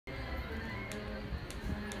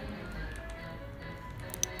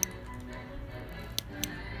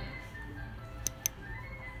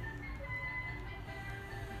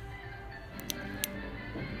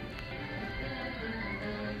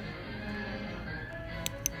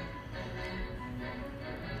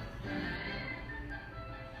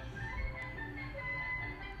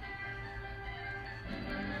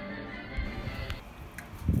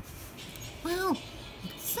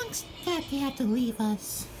they have to leave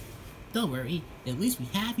us. Don't worry, at least we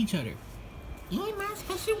have each other. You're my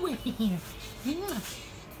special weapon here. Yeah.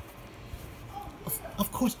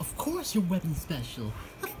 Of course your weapon's special.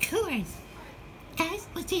 Of course. Guys,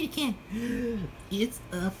 let's see it again. It's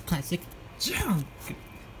a plastic junk.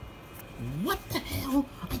 What the hell?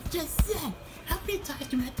 I just said. How many times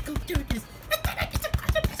do I have to go through this? I thought I was a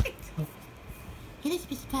plastic. It is a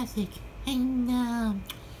piece of plastic. And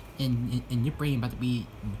your brain about to be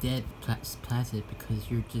dead plastic because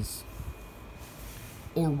you're just...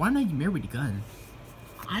 Or why not you marry with a gun?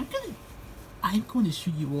 I'm going to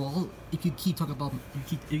shoot you all if you keep talking about...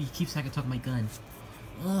 If you keep talking about my gun.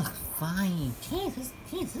 Ugh, fine. Jesus,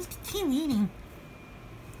 let's continue eating.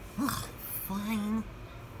 Ugh, fine.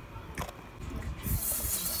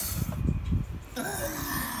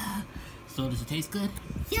 So does it taste good?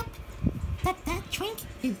 Yep. That drink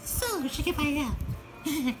is so sugar by out.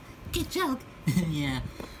 Good joke. Yeah.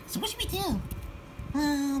 So what should we do?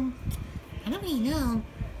 I don't really know.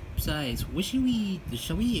 Besides,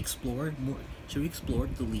 shall we explore more? Should we explore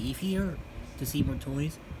the leave here to see more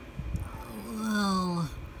toys? Well,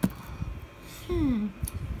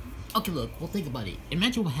 Okay, look, we'll think about it.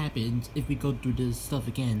 Imagine what happens if we go through this stuff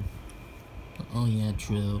again. Oh yeah,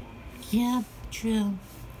 true. Yeah, true.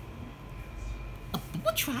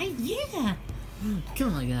 We'll try, yeah.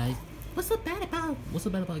 Come on, guys. What's so bad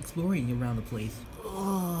about exploring around the place?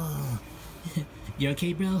 Oh, You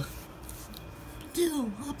okay, bro?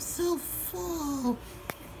 dude, I'm so full.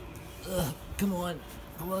 Come on,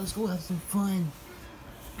 let's go have some fun.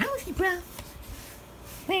 I'm with you, bro.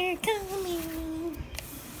 We're coming.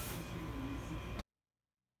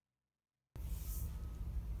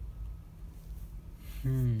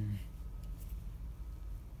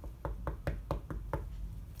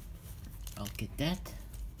 I'll get that.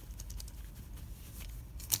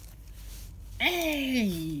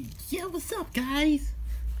 Hey, yo, what's up, guys?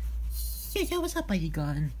 Yo, what's up, buddy?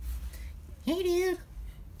 Gone. Hey, dude.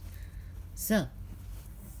 So,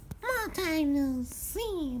 long time no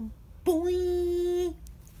see, boy.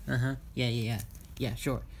 Yeah,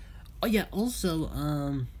 sure. Oh yeah, also,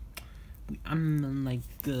 I'm like,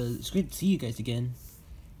 it's great to see you guys again.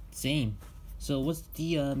 Same. So what's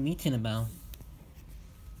the meeting about?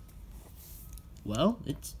 Well,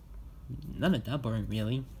 it's none of that boring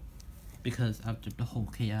really, because after the whole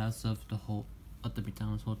chaos of the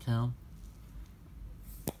McDonald's hotel.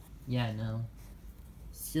 Yeah, I know.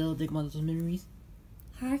 Still think about those memories?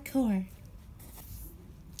 Hardcore.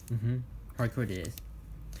 Hardcore it is.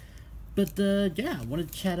 But yeah, I want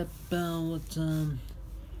to chat about what's going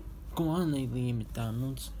on lately in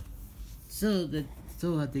McDonald's. So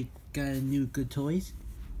have they got new good toys?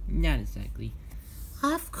 Not exactly.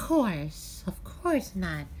 Of course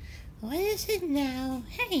not. What is it now?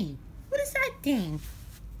 Hey, what is that thing?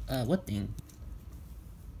 What thing?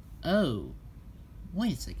 Oh,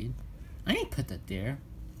 wait a second. I didn't put that there.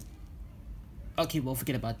 Okay, well,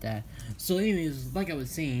 forget about that. So anyways, like I was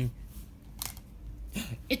saying,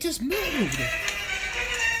 it just moved!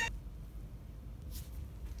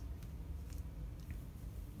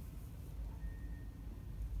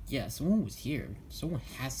 Yeah, someone was here. Someone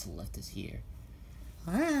has to have left us here.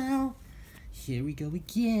 Wow. Here we go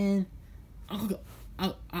again. I'll go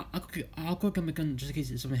get my gun just in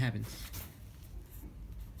case something happens.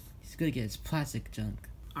 He's gonna get his plastic junk.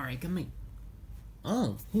 Alright, come in.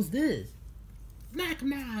 Oh, who's this? Mac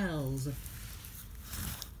Miles!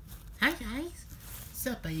 Hi, guys. What's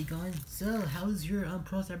up, how you going? So, how's your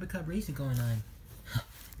Pro Cyber Cup racing going on?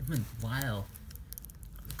 It's been a while.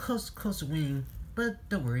 Close to winning, but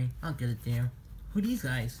don't worry, I'll get it there. Who are these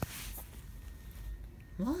guys?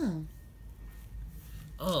 Whoa.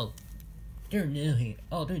 Oh, they're new here.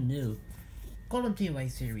 Oh, they're new. Call them TY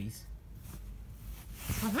series.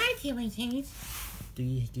 Well, hi, TYTs. Do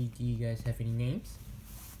you guys have any names?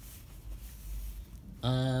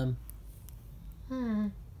 My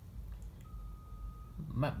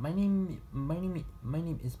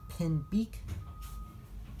name is Pinbeak.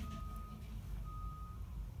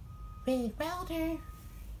 Big Welder.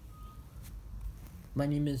 My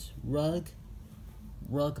name is Rug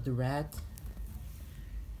the Rat.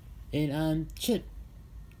 And I'm Chip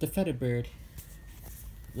the Featherbird.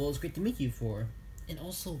 Well, it's great to meet you four. And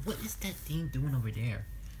also, what is that thing doing over there?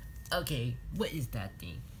 Okay, what is that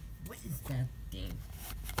thing? What is that thing?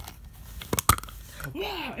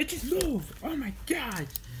 Wow, it just moved! Oh my god!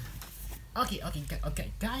 Okay,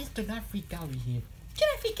 guys, do not freak out over here. Get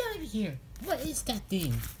off your gun over here. What is that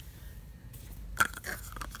thing?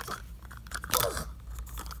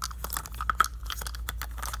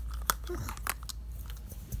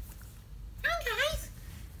 Oh, guys.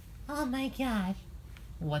 Oh, my gosh.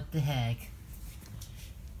 What the heck?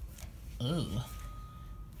 Ugh.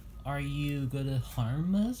 Are you gonna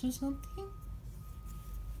harm us or something?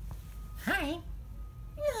 Hi?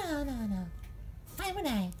 No. Why would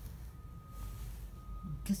I?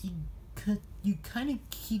 Because you kind of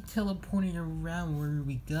keep teleporting around where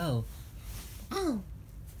we go. Oh,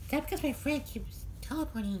 that's because my friend keeps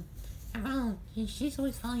teleporting around. She's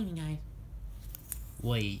always following me, guys.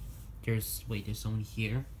 Wait, there's someone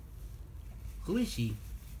here? Who is she?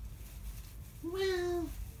 Well,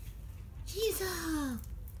 she's,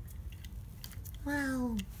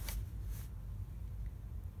 well...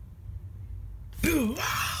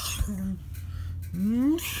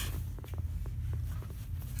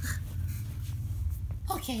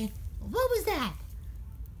 Okay, what was that?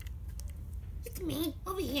 It's me,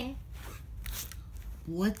 over here.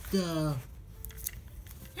 What the?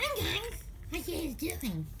 Hi guys, how you guys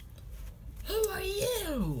doing? Who are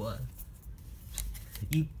you?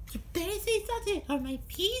 You better say something or my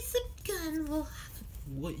piece of gun will have...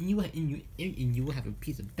 What, you will have a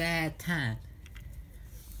piece of bad time.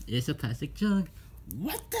 It's a plastic jug.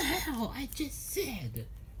 What the hell? I just said.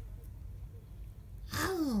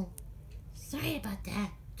 Oh, sorry about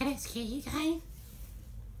that. Did I scare you guys?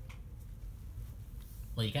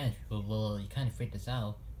 Well, you kind of freaked us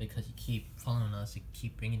out because you keep following us. You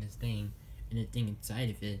keep bringing this thing and the thing inside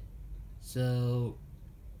of it. So,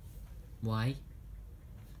 why?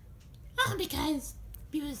 Oh, because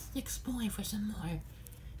we was exploring for some more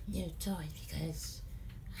new toys. Because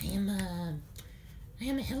I am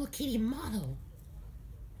a Hello Kitty model.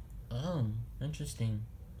 Oh, interesting.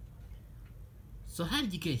 So how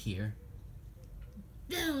did you get here?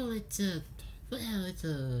 Well, it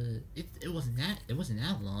wasn't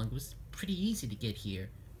that long. It was pretty easy to get here.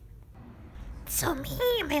 So me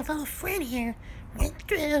and my little friend here went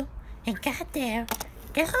through and got there.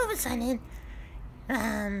 Then all of a sudden,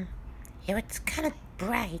 it was kind of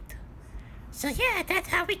bright. So yeah, that's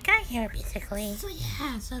how we got here, basically. So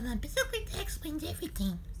yeah, basically that explains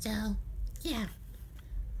everything. So yeah,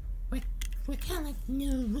 we're kind of like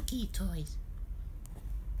new rookie toys.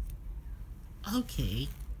 Okay,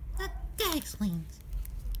 That explains.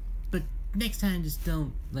 but next time just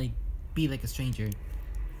don't be like a stranger.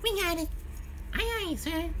 We got it. Aye,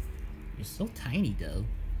 sir. You're so tiny though.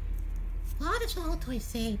 A lot of small toys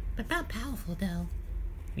say, but not powerful though.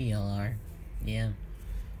 We all are. Yeah.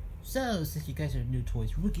 So since you guys are new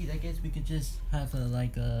toys rookies, I guess we could just have a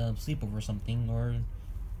sleepover or something, or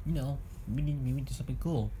maybe do something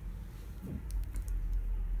cool.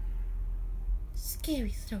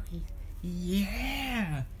 Scary stories.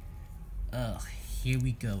 Yeah. Oh, here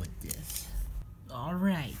we go with this. All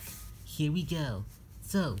right, here we go.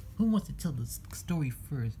 So, who wants to tell the story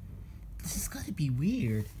first? This is gonna be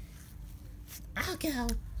weird. I'll go.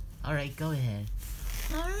 All right, go ahead.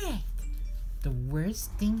 Alright. The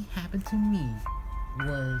worst thing happened to me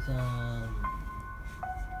was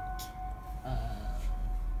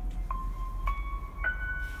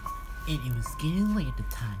and it was getting late at the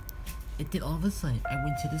time. And then all of a sudden, I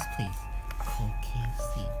went to this place called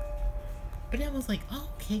KFC. But I was like, oh,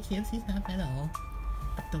 okay, KFC's not bad at all.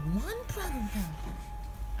 But the one problem though,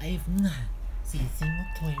 I have not seen a single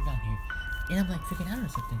toy around here. And I'm like freaking out or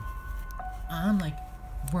something. I'm like,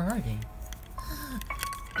 where are they?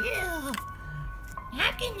 Ew.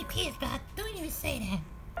 How can you piss about? Don't even say that.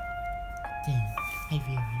 Then I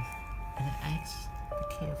realized, and I asked the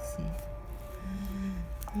KFC.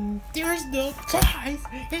 There's no toys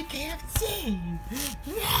in KFC!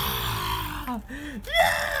 No! No!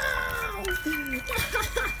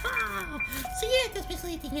 So yeah, that's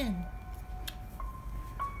basically the end.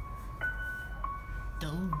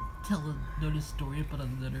 Don't tell another story about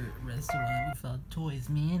another restaurant without toys,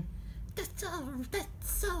 man. That's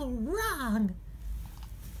so wrong.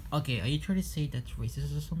 Okay, are you trying to say that's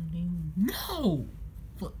racist or something? No!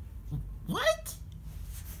 What?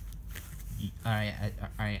 Alright,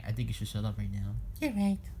 I think you should shut up right now. You're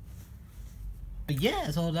right. But yeah,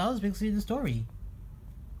 so that was basically the story.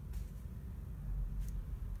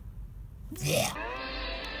 Yeah.